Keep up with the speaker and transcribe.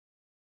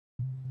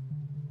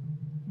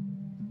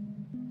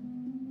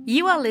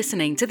You are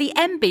listening to the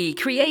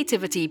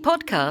Creativity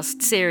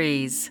podcast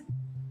series.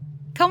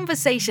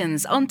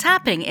 Conversations on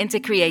tapping into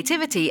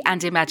creativity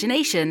and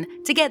imagination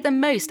to get the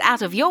most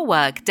out of your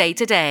work day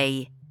to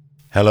day.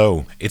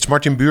 Hello, it's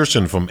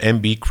Myrddin from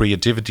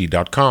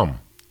Mbcreativity.com.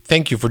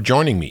 Thank you for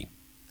joining me.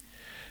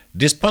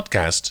 This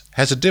podcast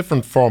has a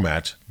different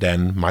format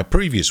than my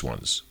previous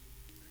ones.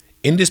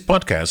 In this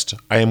podcast,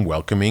 I am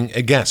welcoming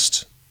a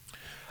guest.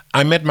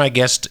 I met my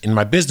guest in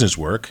my business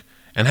work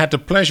and had the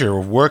pleasure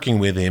of working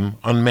with him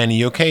on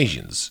many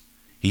occasions.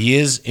 He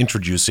is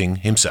introducing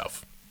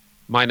himself.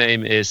 My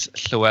name is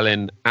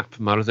Llywelyn ap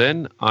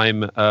Myrddin.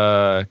 I'm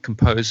a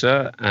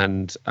composer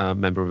and a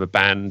member of a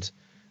band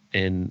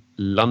in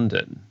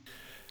London.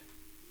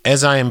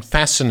 As I am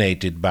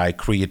fascinated by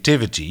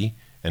creativity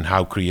and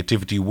how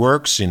creativity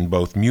works in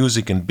both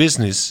music and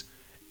business,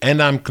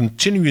 and I'm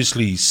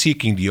continuously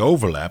seeking the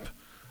overlap,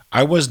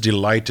 I was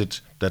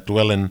delighted that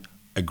Llywelyn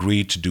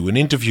agreed to do an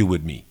interview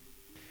with me.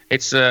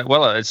 It's a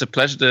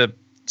pleasure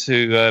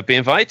to be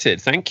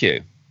invited. Thank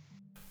you.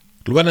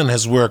 Llywelyn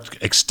has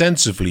worked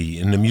extensively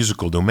in the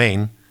musical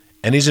domain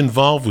and is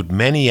involved with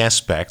many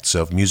aspects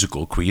of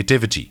musical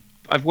creativity.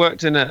 I've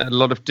worked in a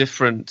lot of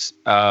different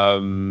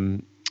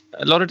forms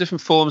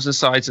and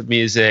sides of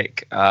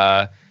music.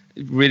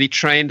 Really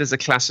trained as a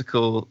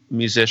classical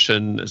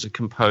musician, as a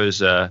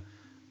composer.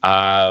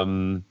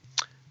 I've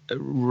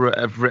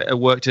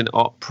worked in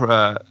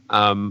opera.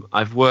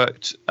 I've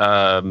worked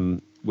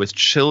with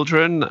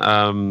children,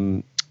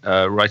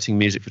 writing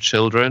music for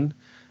children,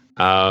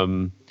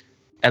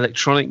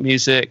 electronic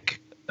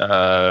music,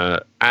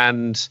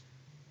 and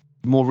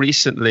more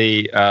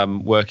recently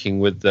working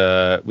with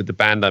the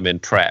band I'm in,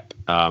 Prep,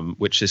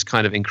 which is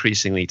kind of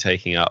increasingly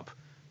taking up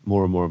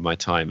more and more of my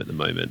time at the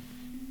moment.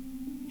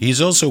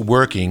 He's also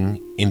working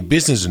in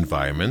business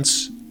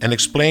environments and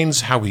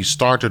explains how he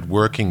started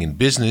working in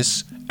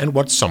business and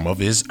what some of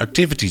his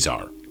activities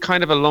are.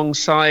 Kind of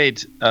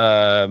alongside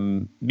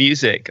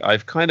music,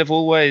 I've kind of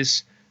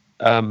always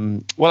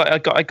I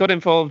got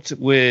involved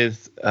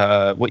with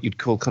what you'd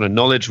call kind of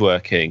knowledge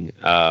working.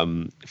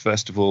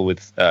 First of all,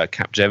 with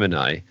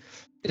Capgemini.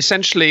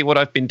 Essentially, what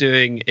I've been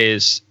doing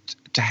is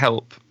to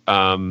help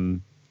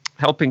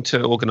helping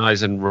to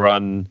organize and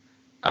run.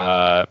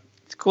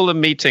 Call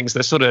them meetings.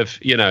 They're sort of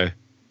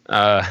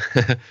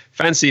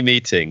fancy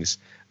meetings.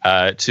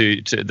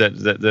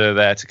 That they're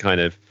there to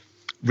kind of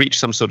reach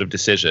some sort of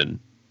decision.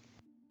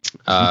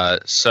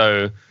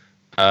 So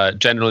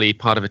generally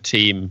part of a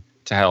team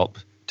to help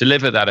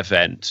deliver that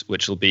event,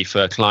 which will be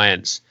for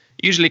clients,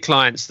 usually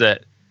clients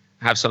that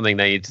have something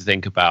they need to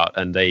think about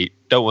and they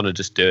don't want to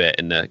just do it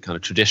in a kind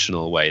of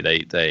traditional way.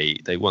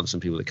 They want some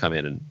people to come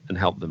in and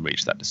help them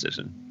reach that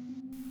decision.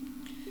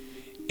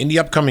 In the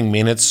upcoming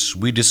minutes,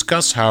 we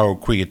discuss how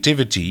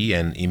creativity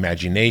and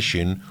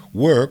imagination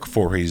work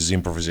for his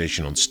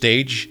improvisation on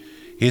stage,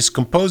 his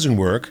composing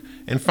work,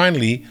 and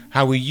finally,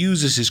 how he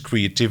uses his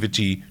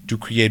creativity to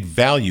create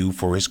value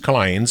for his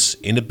clients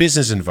in a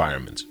business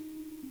environment.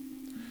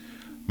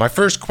 My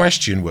first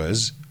question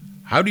was,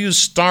 how do you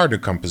start a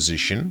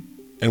composition,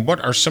 and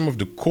what are some of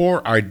the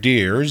core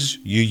ideas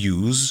you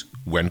use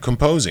when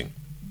composing?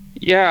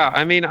 Yeah,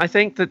 I mean, I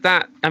think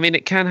that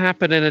it can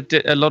happen in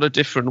a lot of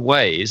different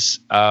ways.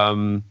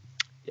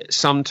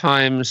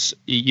 Sometimes,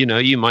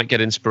 you might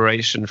get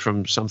inspiration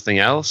from something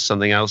else,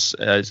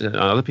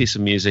 another piece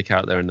of music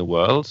out there in the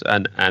world,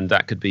 and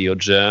that could be your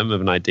germ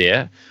of an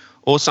idea.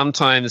 Or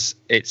sometimes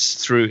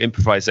it's through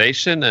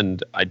improvisation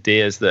and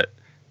ideas that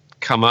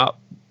come up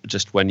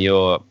just when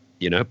you're,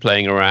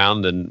 playing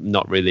around and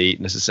not really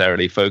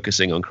necessarily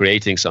focusing on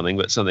creating something,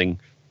 but something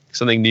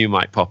new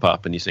might pop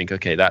up and you think,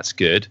 okay, that's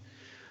good.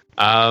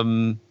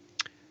 Or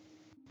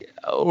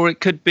it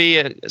could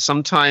be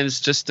sometimes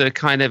just a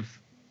kind of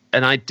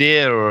an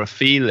idea or a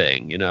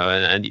feeling,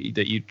 and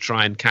that you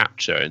try and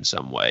capture in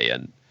some way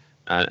and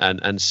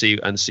see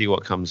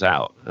what comes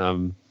out.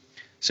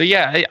 So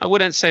yeah, I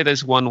wouldn't say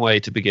there's one way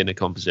to begin a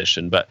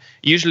composition, but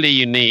usually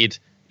you need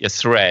a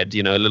thread,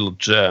 a little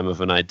germ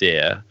of an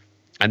idea,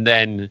 and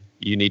then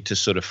you need to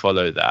sort of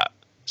follow that.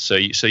 So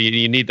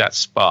you need that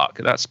spark.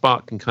 That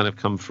spark can kind of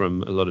come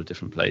from a lot of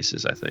different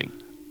places, I think.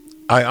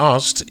 I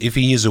asked if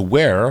he is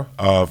aware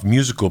of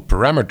musical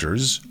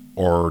parameters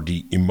or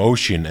the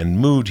emotion and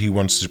mood he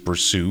wants to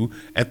pursue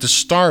at the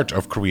start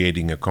of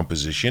creating a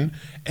composition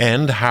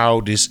and how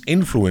this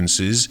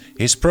influences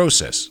his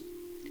process.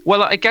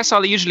 Well, I guess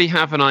I'll usually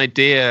have an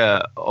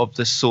idea of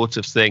the sort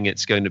of thing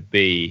it's going to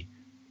be.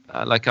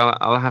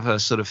 I'll have a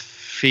sort of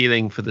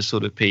feeling for the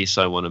sort of piece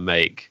I want to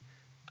make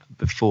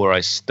before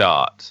I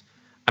start.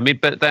 I mean,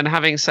 but then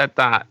having said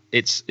that,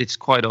 it's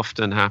quite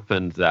often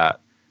happened that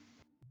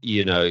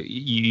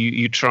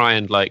you try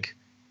and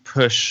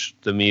push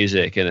the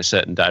music in a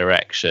certain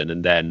direction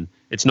and then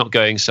it's not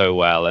going so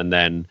well, and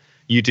then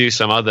you do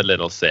some other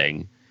little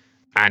thing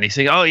and you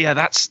think, oh yeah,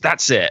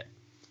 that's it,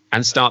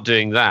 and start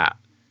doing that.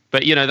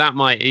 But that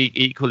might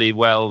equally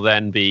well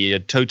then be a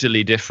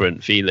totally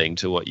different feeling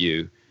to what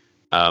you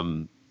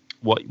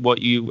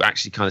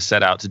actually kind of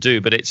set out to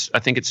do. But I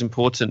think it's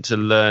important to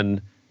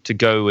learn to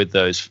go with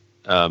those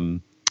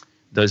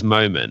those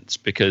moments,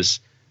 because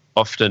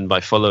often by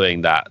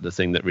following that, the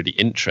thing that really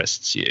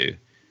interests you,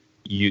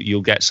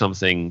 you'll get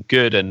something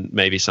good and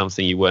maybe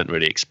something you weren't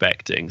really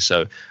expecting.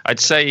 So I'd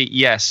say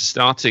yes,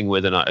 starting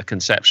with a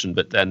conception,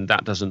 but then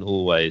that doesn't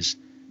always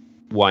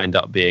wind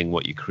up being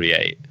what you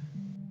create.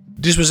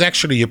 This was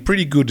actually a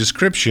pretty good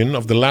description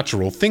of the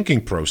lateral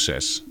thinking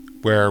process,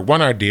 where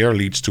one idea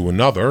leads to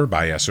another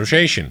by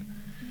association.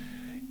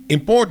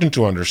 Important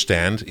to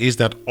understand is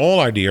that all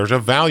ideas are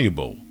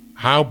valuable,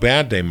 how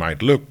bad they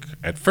might look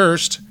at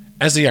first,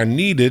 as they are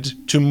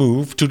needed to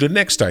move to the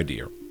next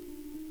idea.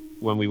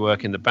 When we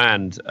work in the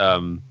band,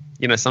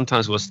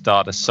 sometimes we'll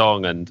start a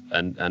song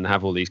and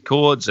have all these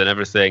chords and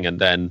everything, and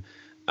then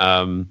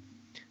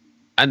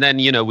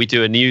we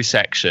do a new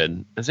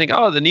section and think,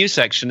 oh, the new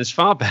section is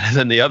far better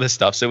than the other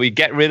stuff. So we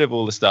get rid of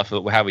all the stuff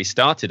of how we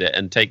started it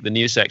and take the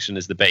new section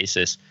as the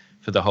basis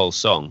for the whole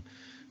song.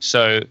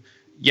 So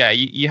yeah,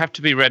 you have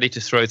to be ready to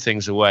throw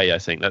things away. I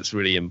think that's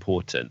really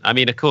important. I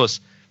mean, of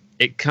course,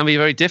 it can be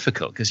very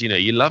difficult because,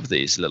 you love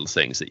these little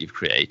things that you've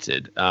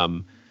created.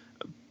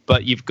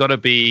 But you've got to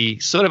be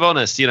sort of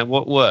honest,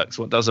 what works,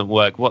 what doesn't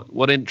work,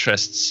 what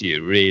interests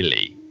you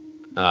really.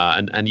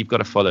 And you've got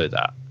to follow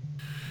that.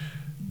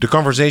 The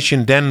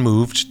conversation then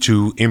moved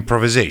to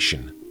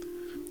improvisation.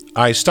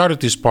 I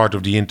started this part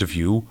of the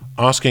interview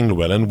asking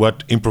Llywelyn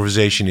what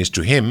improvisation is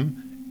to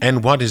him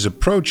and what his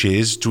approach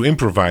is to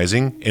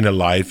improvising in a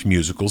live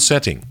musical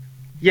setting.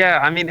 Yeah,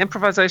 I mean,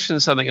 improvisation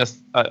is something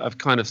I've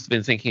kind of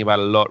been thinking about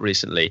a lot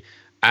recently.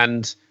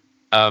 And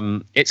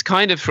it's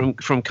kind of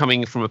from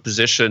coming from a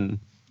position,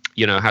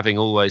 having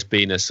always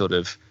been a sort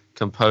of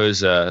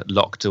composer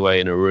locked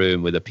away in a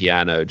room with a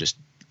piano, just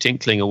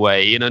tinkling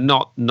away,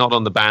 not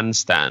on the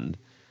bandstand.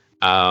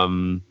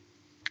 And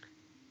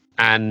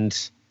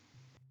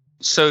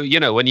so,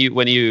 when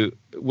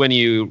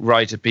you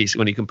write a piece,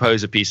 when you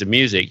compose a piece of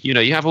music,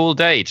 you have all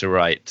day to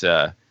write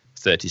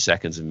 30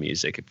 seconds of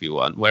music if you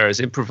want. Whereas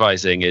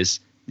improvising is,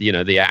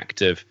 the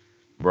act of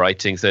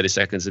writing 30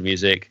 seconds of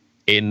music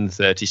in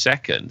 30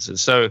 seconds. And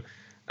so,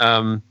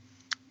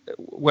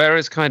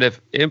 whereas kind of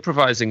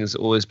improvising has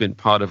always been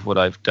part of what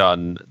I've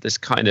done, this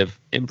kind of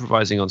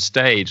improvising on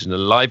stage and the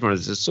live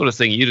is the sort of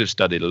thing you'd have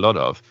studied a lot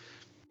of,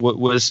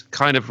 was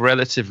kind of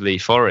relatively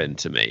foreign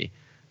to me.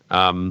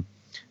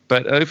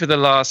 But over the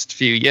last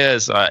few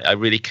years, I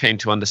really came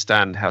to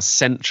understand how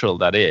central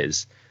that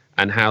is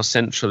and how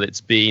central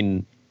it's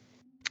been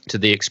to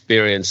the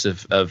experience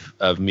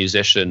of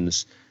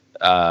musicians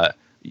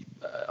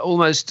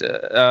almost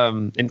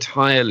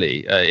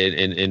entirely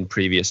in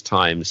previous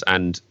times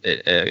and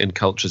in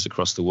cultures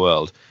across the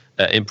world.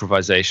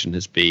 Improvisation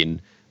has been,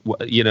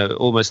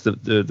 almost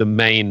the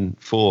main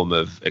form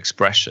of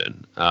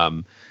expression.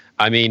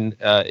 Any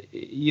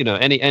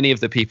of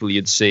the people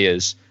you'd see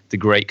as the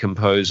great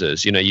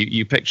composers,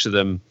 you picture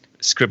them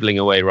scribbling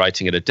away,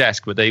 writing at a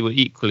desk, but they were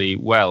equally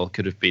well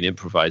could have been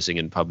improvising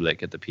in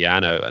public at the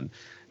piano. And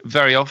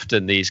very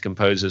often these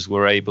composers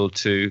were able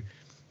to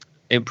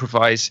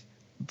improvise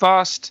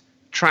vast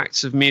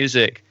tracts of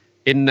music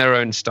in their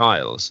own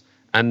styles.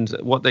 And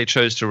what they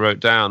chose to write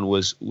down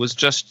was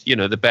just,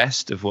 the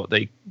best of what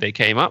they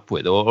came up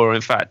with. Or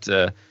in fact,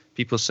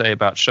 people say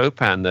about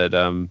Chopin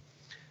that,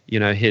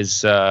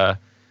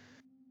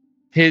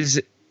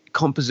 his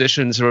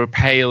compositions are a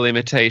pale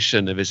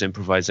imitation of his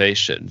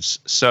improvisations.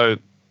 So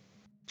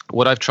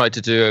what I've tried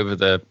to do over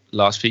the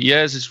last few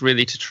years is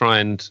really to try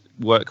and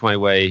work my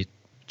way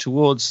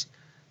towards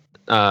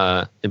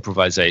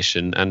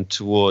improvisation and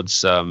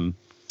towards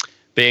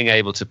being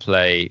able to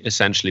play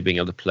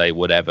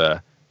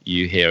whatever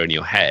you hear in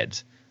your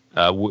head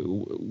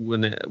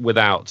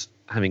without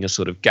having a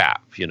sort of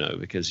gap,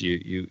 because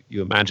you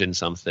imagine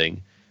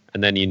something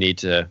and then you need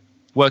to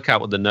work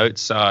out what the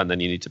notes are and then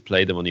you need to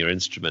play them on your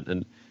instrument,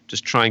 and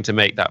just trying to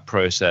make that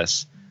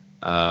process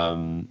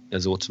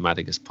as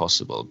automatic as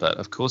possible. But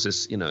of course,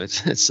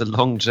 it's a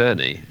long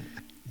journey.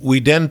 We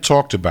then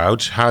talked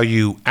about how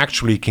you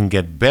actually can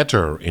get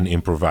better in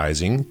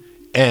improvising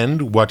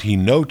and what he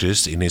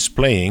noticed in his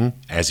playing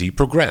as he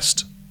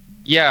progressed.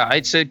 Yeah,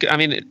 I'd say,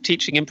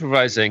 teaching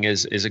improvising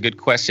is a good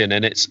question,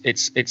 and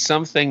it's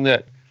something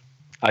that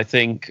I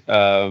think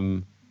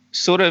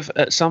sort of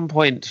at some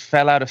point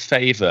fell out of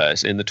favor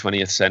in the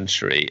 20th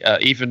century,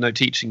 even though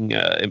teaching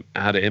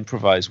how to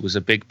improvise was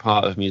a big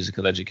part of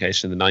musical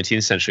education in the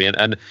 19th century.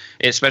 And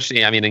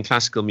especially, in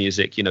classical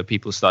music,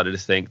 people started to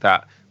think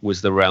that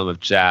was the realm of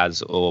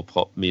jazz or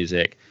pop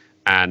music,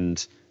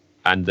 and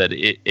that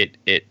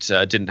it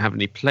didn't have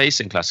any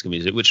place in classical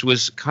music, which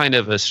was kind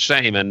of a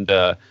shame and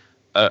a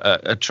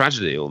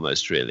tragedy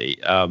almost, really.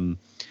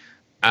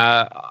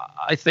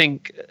 I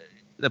think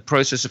the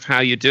process of how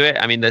you do it,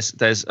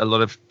 there's a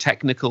lot of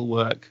technical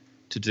work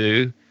to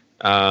do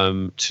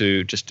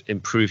to just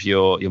improve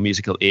your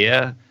musical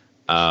ear,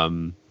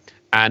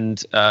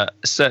 and a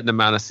certain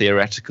amount of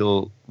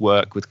theoretical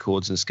work with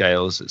chords and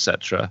scales,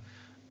 etc.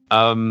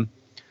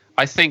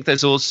 I think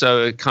there's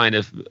also a kind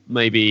of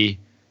maybe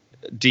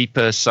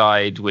deeper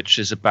side, which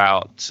is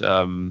about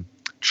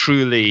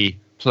truly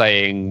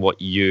playing what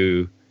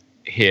you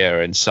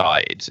hear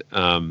inside.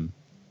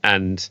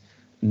 and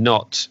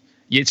not.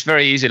 It's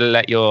very easy to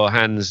let your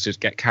hands just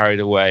get carried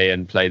away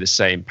and play the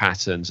same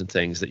patterns and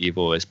things that you've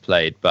always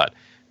played. But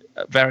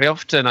very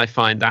often I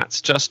find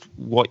that's just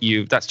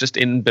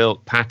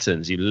inbuilt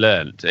patterns you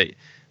learned.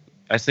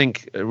 I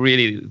think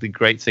really the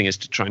great thing is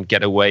to try and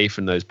get away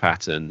from those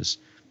patterns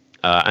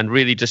and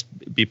really just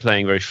be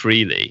playing very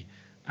freely,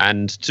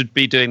 and to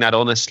be doing that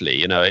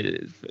honestly.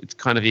 It's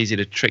kind of easy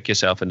to trick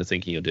yourself into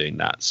thinking you're doing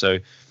that. So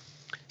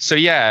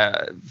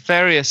yeah,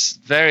 various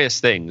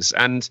things,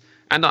 and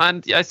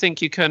I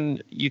think you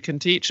can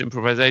teach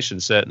improvisation,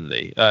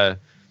 certainly.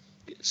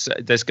 So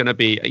there's going to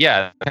be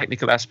a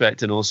technical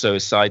aspect, and also a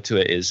side to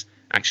it is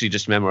actually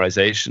just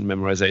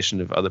memorization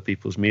of other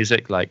people's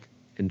music, like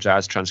in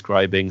jazz,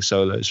 transcribing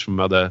solos from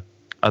other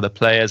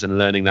players and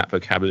learning that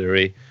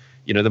vocabulary.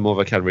 The more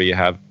vocabulary you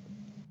have,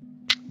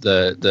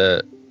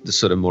 the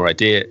sort of more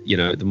idea,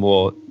 the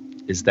more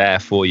is there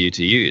for you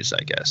to use,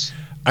 I guess.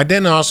 I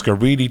then asked a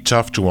really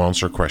tough to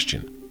answer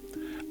question.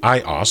 I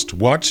asked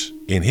what,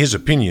 in his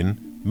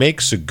opinion,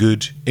 makes a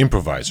good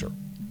improviser.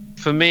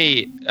 For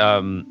me,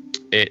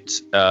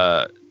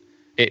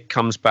 it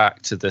comes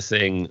back to the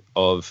thing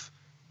of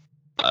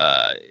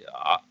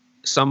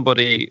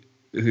somebody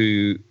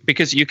who,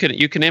 because you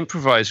can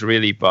improvise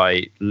really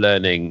by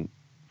learning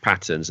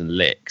patterns and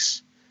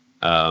licks,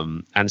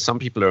 and some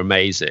people are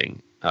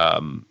amazing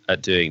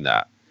at doing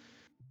that.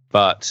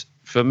 But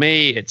for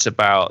me, it's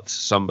about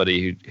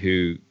somebody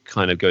who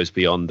kind of goes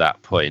beyond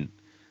that point,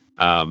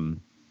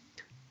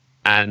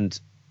 and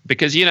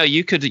because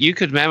you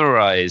could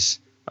memorize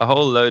a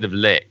whole load of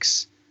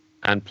licks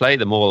and play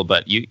them all,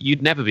 but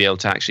you'd never be able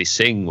to actually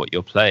sing what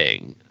you're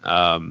playing.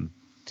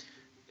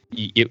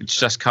 It's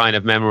just kind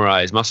of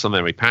memorize muscle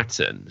memory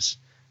patterns.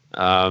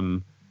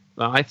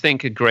 I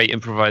think a great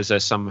improviser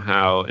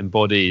somehow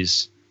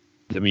embodies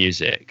the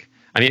music.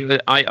 I mean,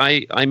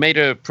 I made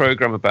a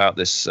program about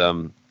this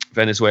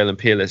Venezuelan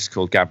pianist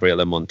called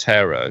Gabriela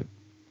Montero,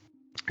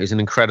 who's an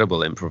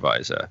incredible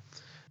improviser.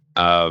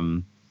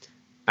 And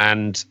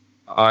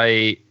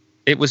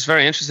it was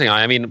very interesting.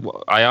 I mean,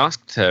 I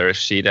asked her if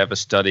she'd ever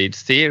studied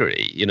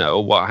theory,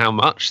 or how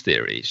much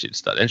theory she'd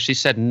studied, and she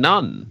said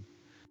none.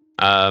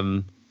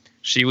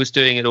 She was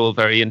doing it all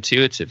very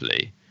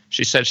intuitively.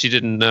 She said she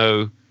didn't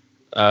know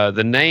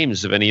the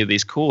names of any of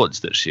these chords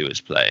that she was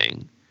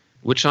playing,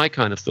 which I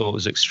kind of thought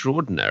was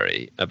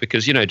extraordinary,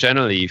 because,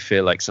 generally you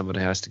feel like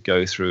somebody has to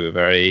go through a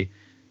very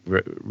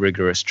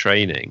rigorous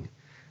training.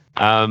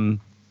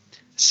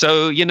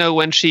 So,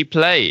 when she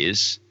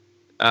plays,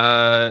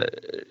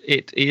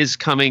 it is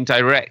coming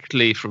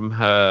directly from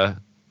her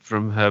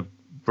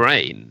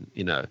brain,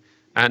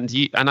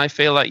 and I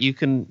feel like you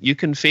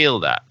can feel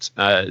that.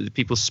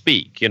 People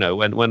speak,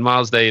 when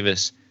Miles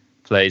Davis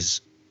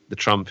plays the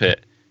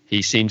trumpet,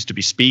 he seems to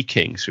be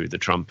speaking through the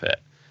trumpet,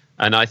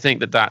 and I think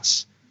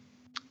that's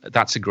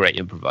a great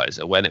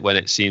improviser when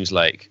it seems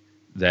like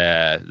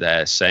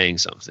they're saying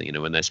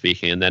something, when they're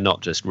speaking, and they're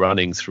not just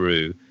running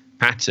through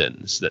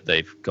patterns that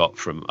they've got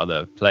from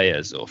other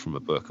players or from a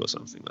book or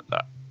something like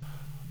that.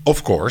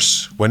 Of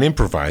course, when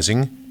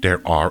improvising,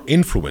 there are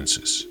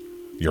influences.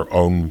 Your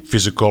own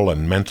physical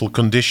and mental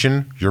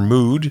condition, your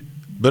mood,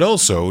 but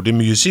also the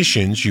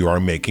musicians you are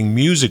making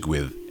music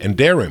with and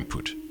their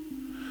input.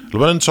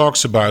 Llywelyn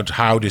talks about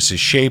how this is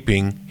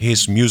shaping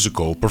his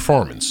musical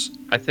performance.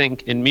 I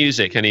think in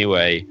music,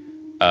 anyway,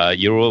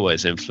 you're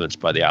always influenced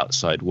by the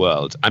outside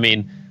world. I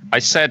mean, I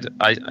said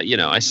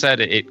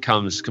it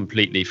comes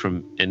completely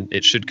from,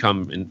 it should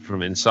come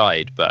from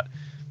inside, but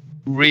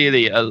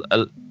really,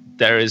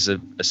 there is a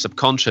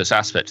subconscious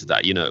aspect to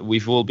that.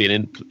 We've all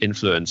been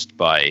influenced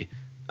by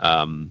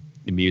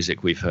the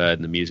music we've heard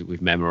and the music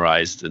we've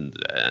memorized and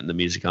the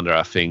music under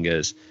our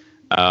fingers,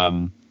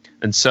 and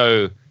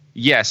so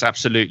yes,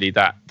 absolutely,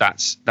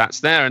 that's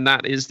there, and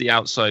that is the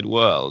outside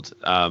world.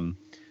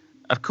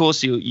 Of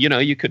course,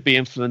 you could be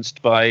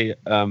influenced by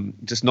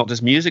not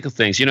just musical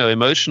things,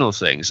 emotional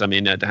things. I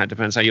mean, it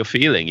depends how you're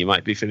feeling. You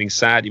might be feeling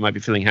sad, you might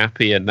be feeling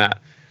happy, and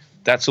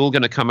that's all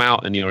going to come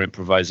out in your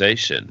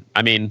improvisation.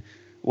 I mean,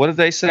 what did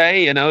they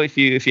say? If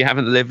you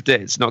haven't lived it,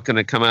 it's not going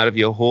to come out of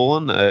your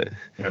horn.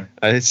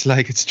 It's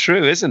like, it's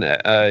true, isn't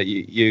it?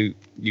 You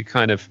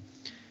kind of,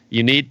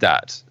 you need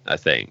that, I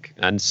think.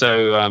 And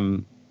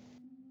so,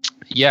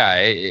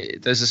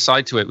 there's a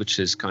side to it which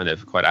is kind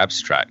of quite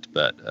abstract,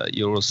 but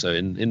you're also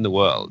in the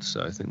world.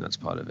 So I think that's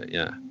part of it,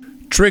 yeah.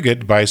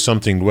 Triggered by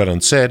something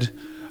Llywelyn said,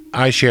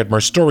 I shared my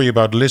story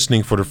about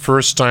listening for the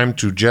first time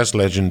to jazz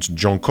legend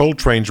John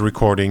Coltrane's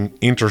recording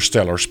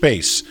Interstellar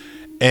Space,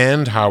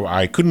 and how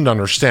I couldn't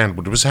understand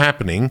what was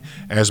happening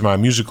as my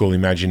musical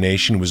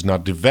imagination was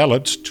not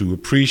developed to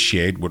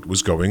appreciate what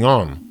was going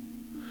on.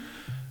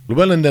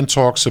 Llywelyn then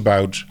talks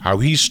about how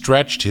he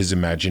stretched his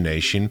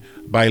imagination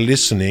by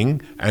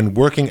listening and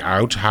working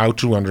out how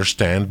to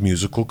understand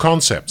musical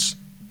concepts.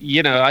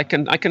 I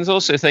can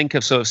also think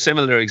of sort of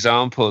similar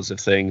examples of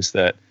things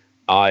that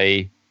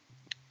I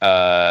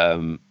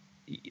kind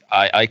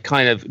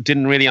of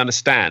didn't really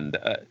understand.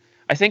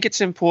 I think it's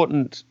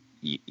important,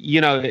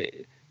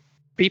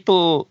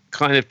 people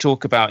kind of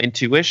talk about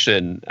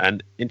intuition,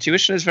 and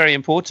intuition is very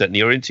important.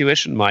 Your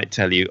intuition might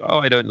tell you, oh,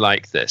 I don't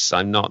like this,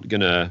 I'm not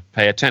going to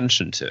pay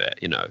attention to it,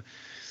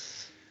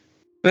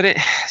 But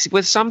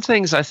with some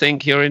things, I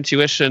think your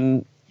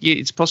intuition,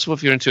 it's possible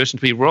for your intuition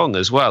to be wrong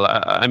as well.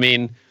 I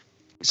mean,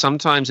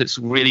 sometimes it's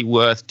really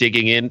worth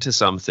digging into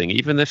something,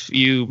 even if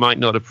you might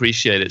not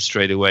appreciate it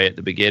straight away at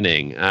the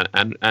beginning,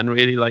 and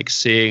really like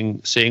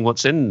seeing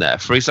what's in there.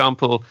 For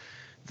example,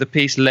 the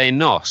piece Les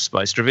Noces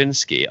by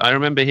Stravinsky. I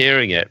remember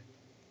hearing it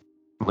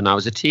when I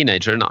was a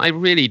teenager, and I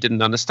really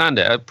didn't understand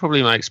it.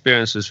 Probably my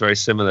experience was very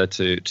similar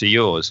to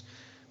yours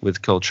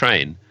with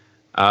Coltrane.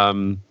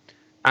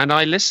 And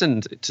I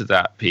listened to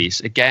that piece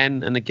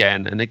again and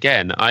again and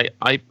again. I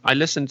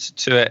listened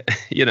to it,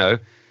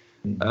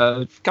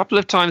 a couple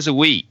of times a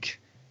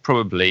week,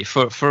 probably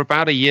for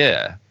about a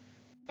year.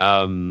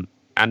 And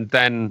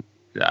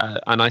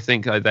I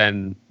think I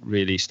then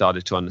really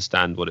started to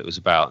understand what it was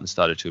about and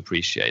started to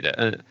appreciate it.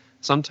 And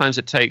sometimes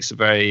it takes a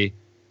very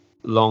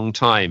long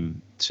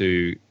time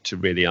to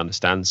really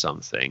understand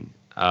something.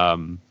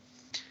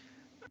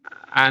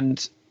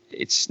 And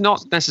it's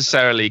not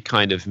necessarily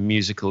kind of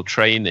musical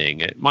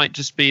training. It might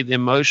just be the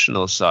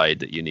emotional side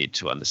that you need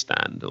to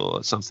understand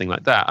or something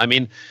like that. I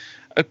mean,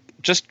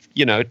 just,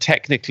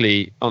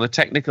 technically, on a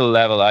technical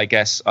level, I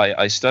guess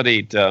I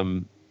studied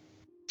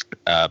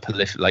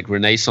like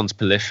Renaissance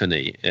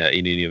polyphony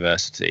in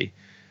university.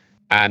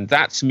 And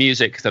that's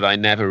music that I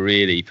never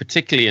really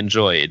particularly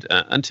enjoyed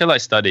until I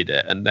studied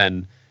it. And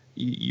then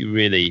you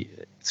really,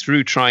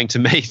 through trying to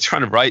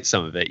write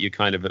some of it, you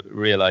kind of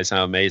realize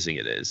how amazing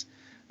it is.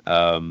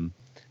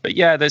 But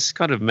yeah, there's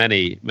kind of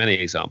many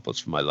examples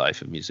from my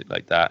life of music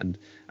like that, and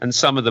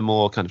some of the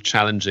more kind of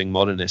challenging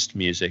modernist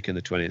music in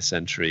the 20th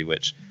century,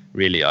 which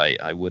really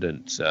I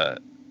wouldn't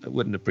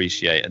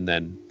appreciate. And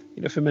then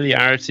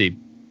familiarity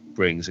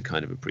brings a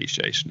kind of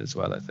appreciation as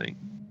well, I think.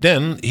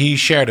 Then he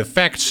shared a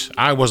fact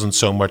I wasn't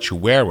so much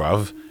aware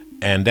of,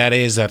 and that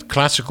is that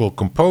classical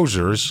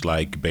composers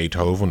like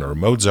Beethoven or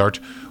Mozart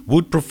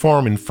would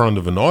perform in front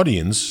of an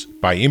audience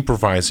by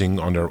improvising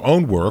on their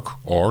own work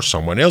or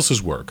someone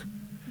else's work.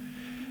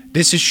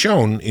 This is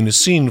shown in a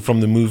scene from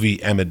the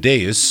movie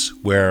Amadeus,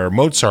 where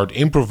Mozart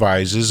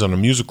improvises on a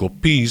musical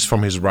piece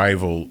from his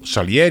rival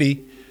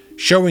Salieri,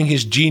 showing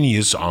his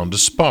genius on the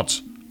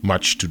spot,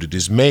 much to the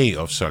dismay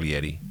of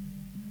Salieri.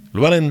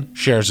 Llywelyn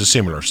shares a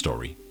similar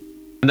story.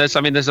 And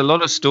there's a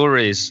lot of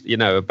stories,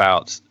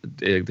 about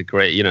the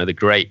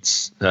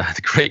greats,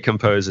 the great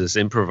composers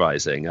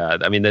improvising.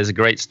 There's a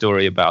great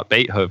story about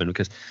Beethoven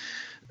because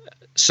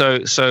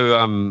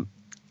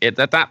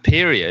at that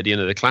period,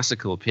 the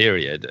classical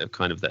period of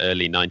kind of the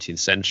early 19th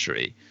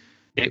century,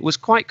 it was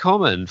quite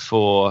common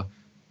for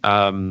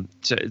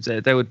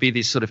there would be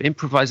these sort of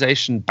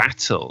improvisation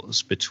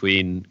battles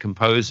between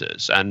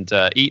composers, and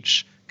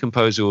each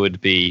composer would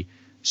be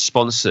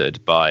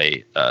sponsored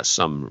by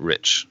some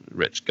rich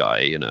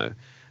guy,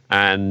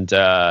 and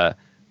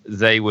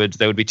there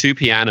would be two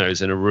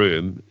pianos in a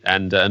room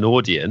and an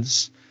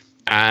audience,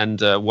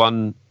 and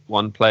one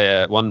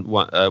player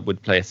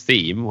would play a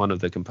theme, one of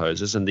the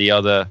composers, and the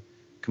other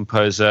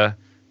composer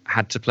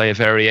had to play a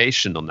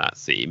variation on that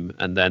theme,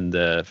 and then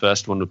the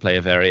first one would play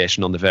a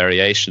variation on the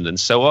variation, and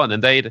so on,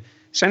 and they'd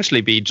essentially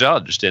be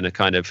judged in a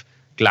kind of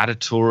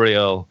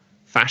gladiatorial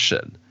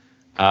fashion.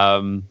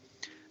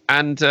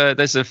 And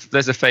there's a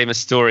famous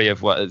story of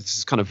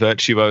this kind of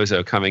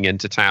virtuoso coming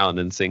into town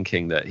and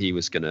thinking that he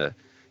was going to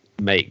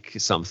make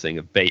something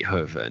of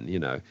Beethoven,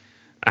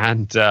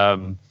 and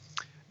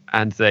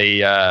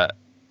they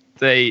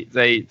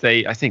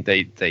I think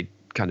they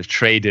kind of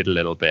traded a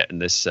little bit in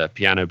this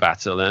piano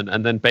battle,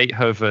 and then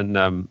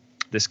Beethoven,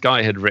 this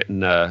guy had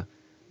written I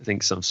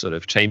think some sort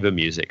of chamber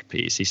music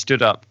piece. He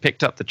stood up,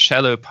 picked up the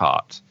cello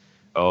part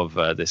of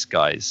this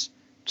guy's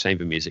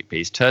chamber music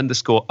piece, turned the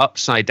score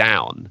upside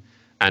down,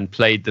 and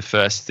played the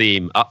first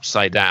theme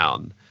upside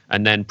down,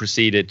 and then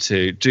proceeded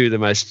to do the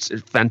most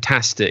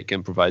fantastic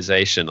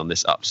improvisation on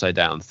this upside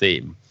down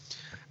theme.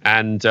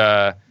 And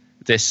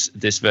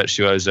this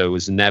virtuoso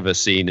was never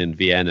seen in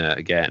Vienna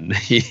again.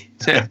 He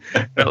felt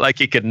like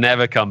he could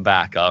never come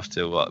back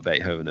after what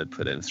Beethoven had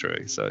put him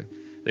through. So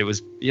it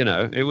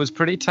was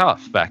pretty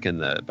tough back in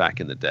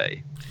the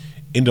day.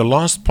 In the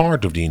last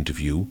part of the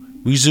interview,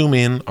 we zoom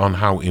in on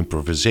how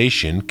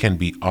improvisation can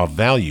be of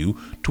value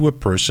to a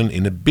person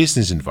in a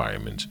business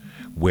environment,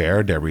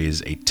 where there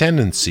is a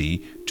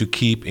tendency to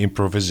keep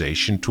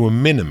improvisation to a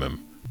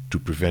minimum, to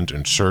prevent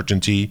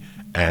uncertainty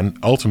and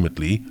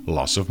ultimately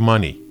loss of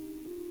money.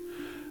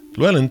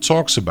 Llywelyn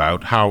talks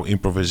about how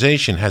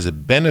improvisation has a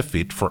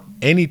benefit for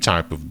any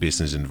type of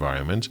business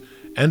environment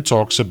and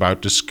talks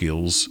about the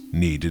skills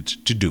needed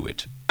to do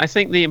it. I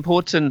think the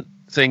important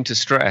thing to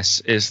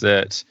stress is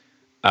that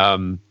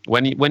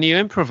when you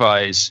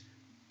improvise,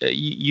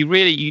 you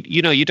really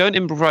you don't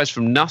improvise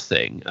from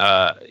nothing.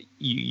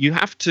 You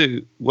have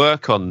to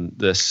work on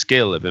the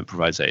skill of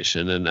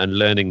improvisation and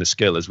learning the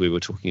skill, as we were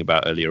talking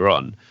about earlier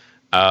on.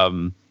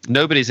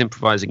 Nobody's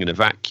improvising in a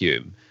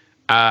vacuum,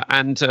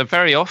 And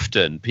very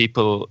often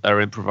people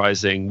are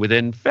improvising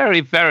within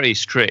very, very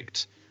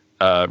strict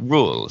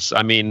rules.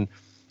 I mean,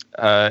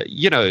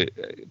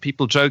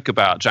 people joke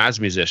about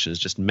jazz musicians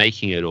just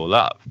making it all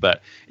up.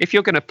 But if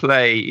you're going to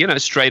play,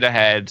 straight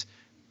ahead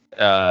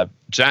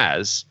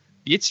jazz,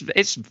 it's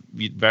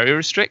very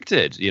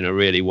restricted,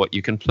 really what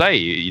you can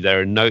play.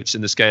 There are notes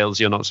in the scales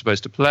you're not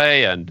supposed to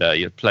play, and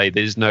you play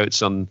these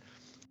notes on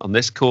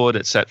this chord,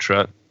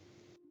 etc.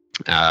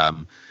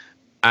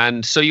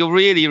 And so you're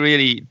really,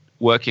 really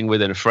working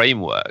within a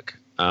framework.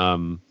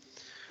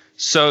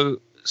 So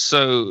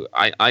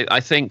I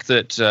think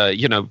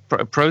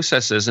that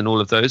processes and all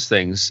of those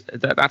things,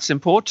 that's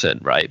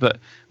important, right? But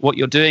what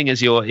you're doing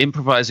is you're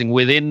improvising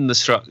within the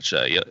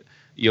structure.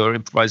 You're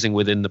improvising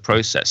within the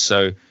process.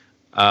 So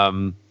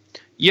one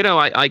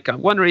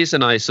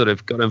reason I sort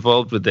of got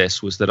involved with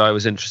this was that I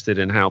was interested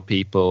in how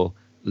people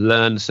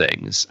learn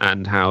things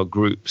and how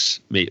groups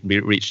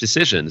reach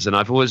decisions, and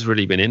I've always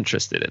really been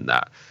interested in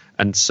that.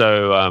 And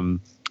so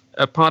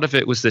a part of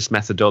it was this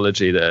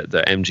methodology,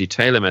 the M.G.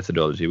 Taylor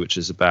methodology, which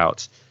is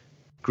about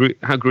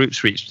how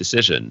groups reach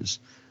decisions,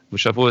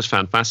 which I've always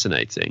found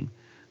fascinating.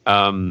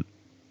 And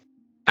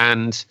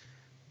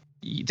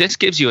this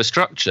gives you a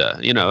structure,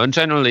 and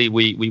generally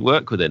we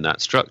work within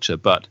that structure,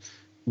 but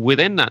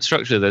within that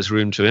structure, there's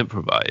room to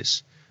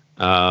improvise.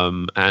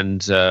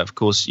 Of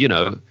course,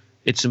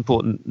 it's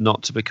important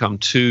not to become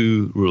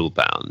too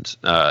rule-bound,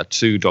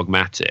 too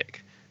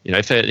dogmatic.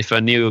 If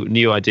a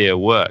new idea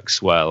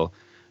works well,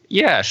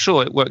 yeah,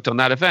 sure, it worked on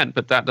that event,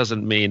 but that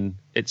doesn't mean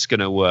it's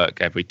going to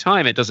work every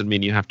time. It doesn't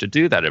mean you have to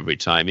do that every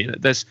time.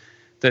 There's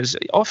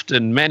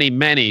often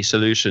many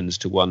solutions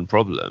to one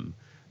problem,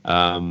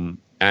 and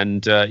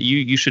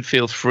you should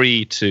feel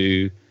free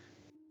to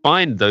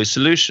find those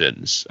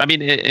solutions. I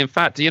mean, in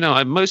fact,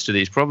 most of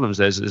these problems,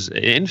 there's an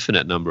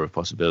infinite number of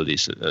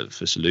possibilities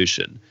for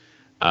solution.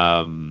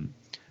 And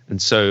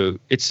so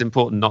it's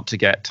important not to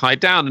get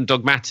tied down and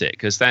dogmatic,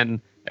 because then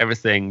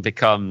everything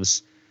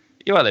becomes,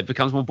 it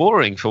becomes more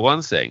boring for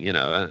one thing,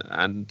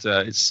 and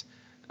it's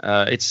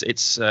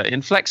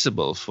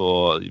inflexible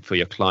for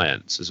your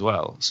clients as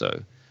well.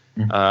 So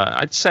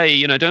I'd say,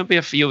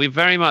 you'll be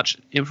very much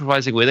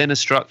improvising within a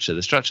structure.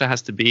 The structure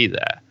has to be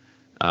there.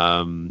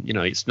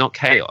 It's not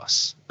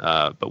chaos,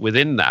 but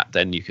within that,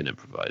 then you can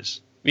improvise.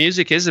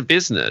 Music is a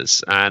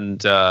business, and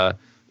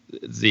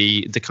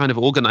the kind of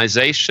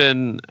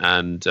organization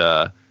and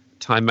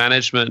time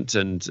management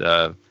and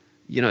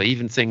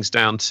even things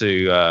down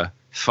to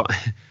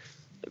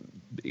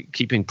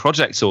keeping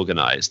projects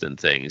organized and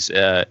things, these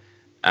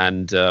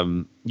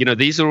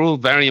are all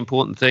very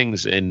important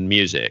things in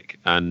music,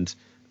 and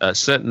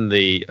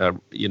certainly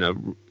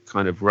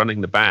kind of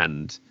running the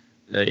band.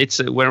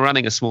 We're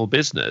running a small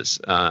business,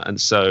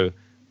 and so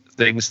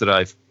things that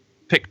I've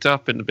picked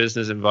up in the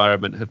business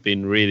environment have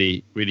been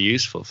really, really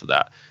useful for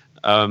that.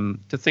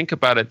 To think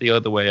about it the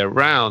other way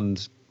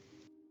around,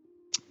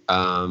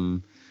 I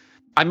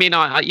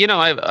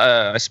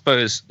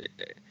suppose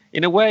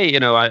in a way,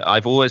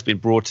 I've always been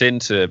brought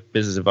into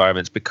business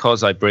environments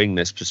because I bring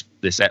this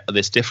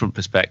different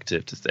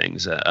perspective to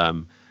things,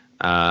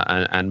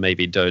 and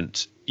maybe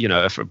don't,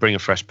 bring a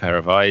fresh pair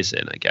of eyes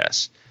in, I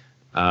guess.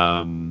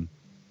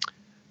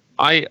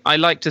 I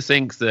like to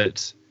think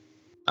that,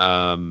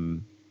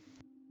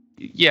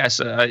 yes,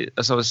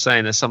 as I was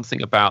saying, there's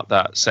something about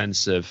that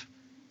sense of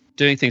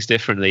doing things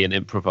differently and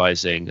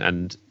improvising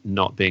and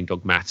not being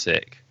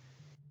dogmatic,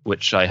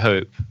 which I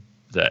hope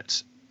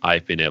that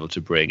I've been able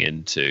to bring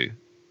into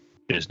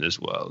business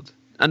world.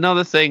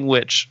 Another thing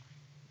which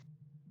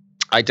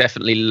I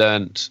definitely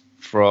learnt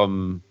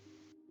from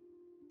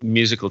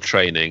musical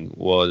training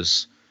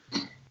was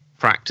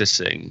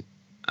practicing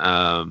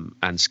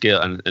and skill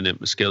and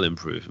skill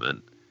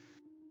improvement,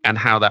 and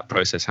how that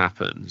process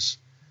happens.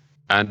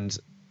 And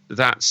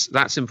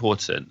that's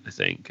important, I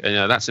think.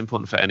 That's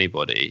important for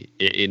anybody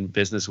in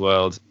business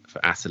world,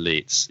 for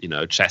athletes,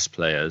 chess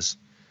players.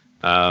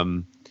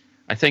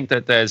 I think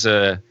that there's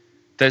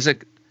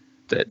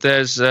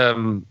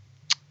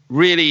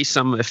really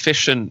some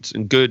efficient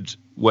and good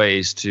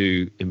ways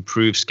to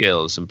improve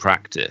skills and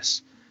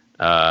practice.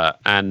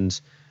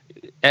 And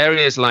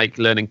areas like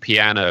learning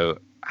piano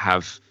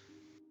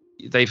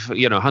they've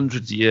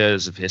hundreds of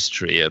years of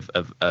history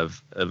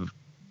of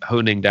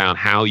honing down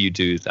how you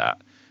do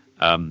that.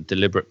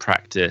 Deliberate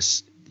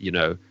practice,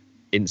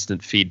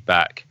 instant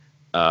feedback,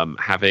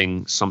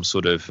 having some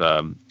sort of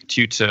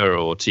tutor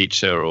or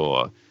teacher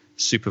or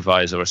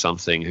supervisor or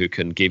something who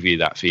can give you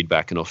that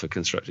feedback and offer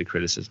constructive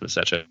criticism,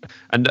 etc.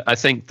 And I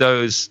think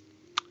those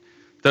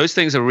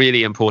things are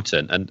really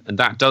important, and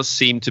that does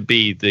seem to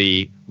be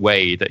the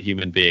way that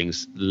human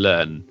beings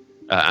learn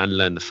and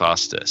learn the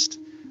fastest.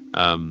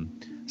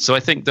 So I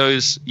think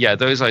those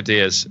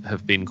ideas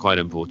have been quite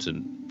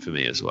important for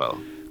me as well.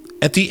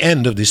 At the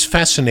end of this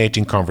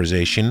fascinating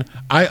conversation,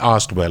 I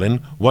asked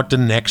Llywelyn what the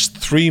next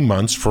 3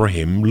 months for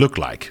him look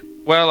like.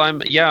 Well,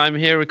 I'm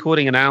here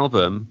recording an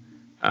album.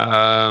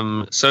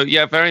 So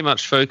very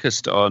much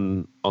focused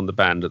on the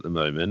band at the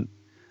moment.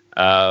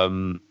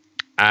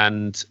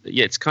 and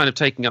yeah, it's kind of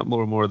taking up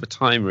more and more of the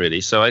time,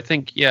 really. So I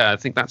think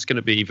that's going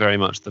to be very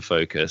much the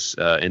focus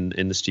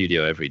in the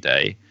studio every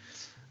day.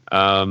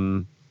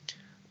 I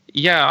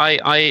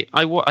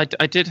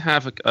did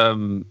have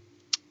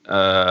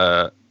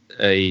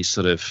a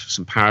sort of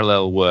some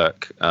parallel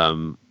work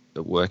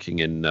working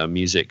in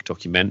music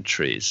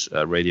documentaries,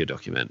 radio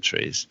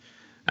documentaries,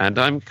 and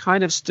I'm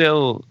kind of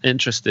still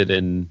interested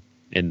in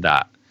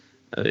that.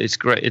 It's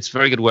great. It's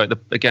very good work.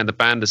 The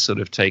band has sort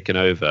of taken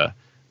over.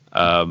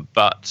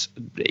 But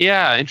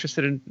yeah,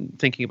 interested in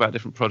thinking about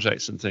different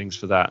projects and things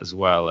for that as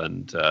well,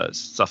 and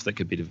stuff that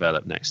could be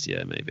developed next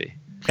year maybe.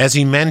 As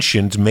he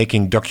mentioned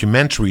making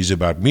documentaries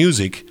about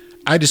music,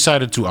 I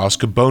decided to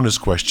ask a bonus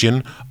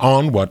question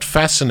on what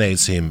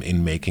fascinates him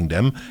in making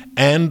them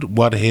and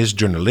what his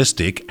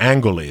journalistic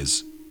angle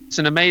is. It's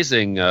an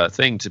amazing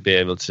thing to be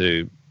able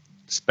to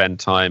spend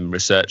time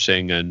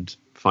researching and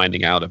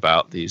finding out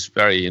about these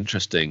very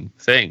interesting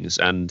things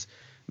and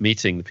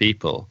meeting the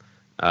people.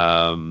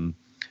 The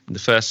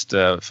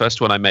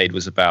first one I made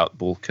was about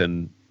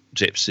Balkan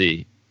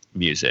gypsy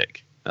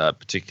music,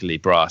 particularly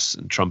brass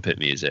and trumpet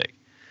music.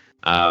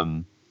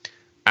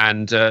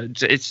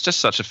 It's just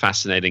such a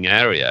fascinating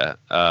area.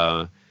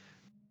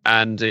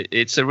 And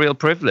it's a real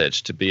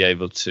privilege to be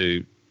able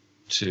to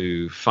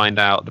find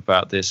out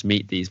about this,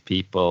 meet these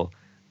people,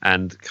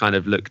 and kind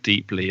of look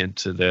deeply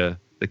into the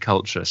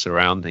culture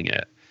surrounding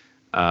it.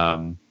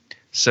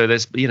 So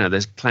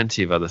there's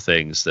plenty of other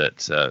things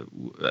that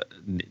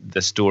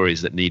the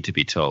stories that need to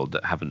be told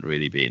that haven't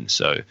really been.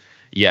 So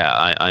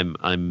yeah,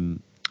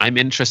 I'm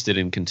interested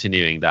in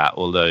continuing that.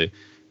 Although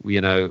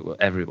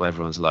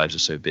everyone's lives are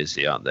so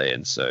busy, aren't they?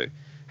 And so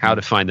how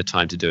to find the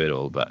time to do it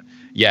all. But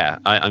yeah,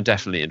 I'm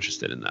definitely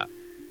interested in that.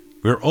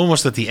 We're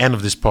almost at the end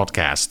of this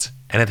podcast,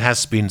 and it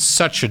has been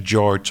such a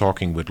joy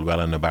talking with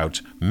Llywelyn about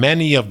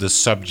many of the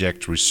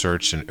subjects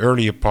researched in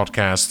earlier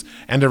podcasts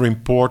and their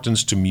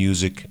importance to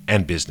music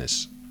and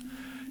business.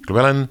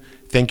 Llywelyn,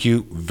 thank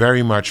you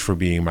very much for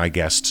being my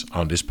guest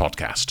on this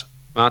podcast.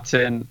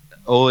 Martin,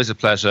 always a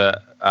pleasure,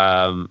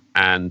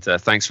 and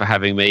thanks for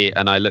having me,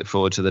 and I look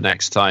forward to the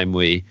next time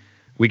we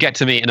get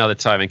to meet another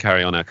time and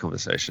carry on our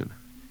conversation.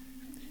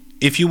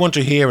 If you want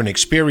to hear and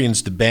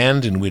experience the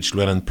band in which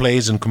Llywelyn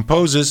plays and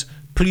composes,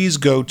 please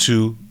go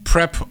to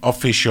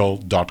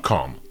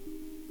prepofficial.com.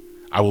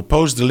 I will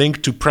post the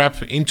link to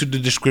Prep into the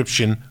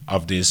description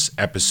of this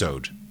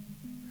episode.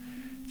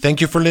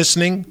 Thank you for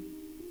listening,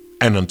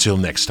 and until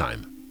next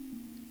time.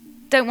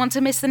 Don't want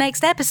to miss the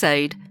next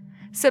episode?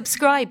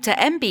 Subscribe to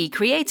MB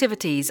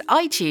Creativity's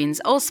iTunes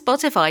or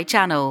Spotify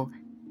channel.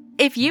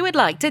 If you would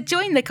like to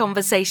join the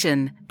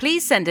conversation,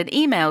 please send an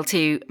email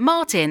to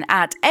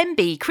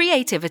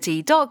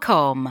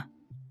martin@mbcreativity.com.